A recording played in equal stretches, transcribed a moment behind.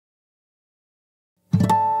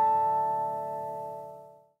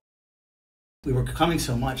We were coming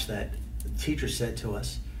so much that the teacher said to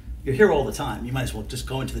us, "You're here all the time. You might as well just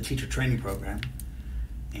go into the teacher training program."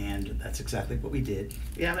 And that's exactly what we did.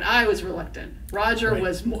 Yeah, but I was reluctant. Roger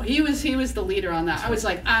was more, he was the leader on that. That's I was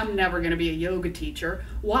like, I'm never going to be a yoga teacher.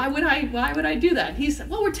 Why would I do that? He said,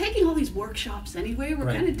 well, we're taking all these workshops anyway. We're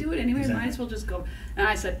going to do it anyway. Might as well just go. And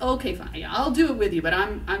I said, okay, fine. Yeah, I'll do it with you, but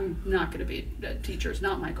I'm not going to be a teacher. It's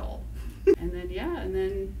not my goal. And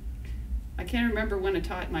then I can't remember when I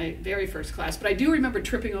taught my very first class, but I do remember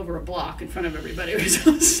tripping over a block in front of everybody. I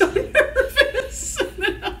was so nervous.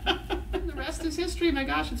 The rest is history. My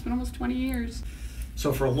gosh, it's been almost 20 years.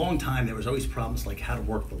 So for a long time, there was always problems like how to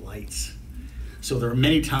work the lights. So there were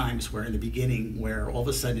many times where in the beginning where all of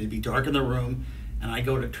a sudden it'd be dark in the room and I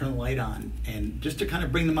go to turn the light on and just to kind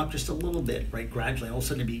of bring them up just a little bit, right, gradually, all of a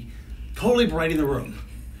sudden it'd be totally bright in the room.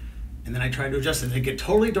 And then I tried to adjust it and it'd get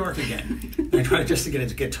totally dark again. And I tried just to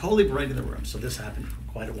get totally bright in the room. So this happened for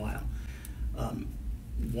quite a while.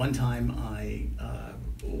 One time I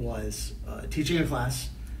was teaching a class.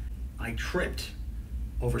 I tripped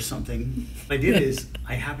over something. What I did is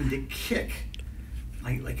I happened to kick.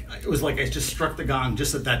 It was like I just struck the gong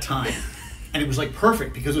just at that time. And it was like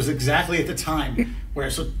perfect because it was exactly at the time where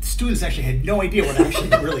so students actually had no idea what actually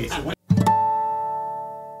really happened.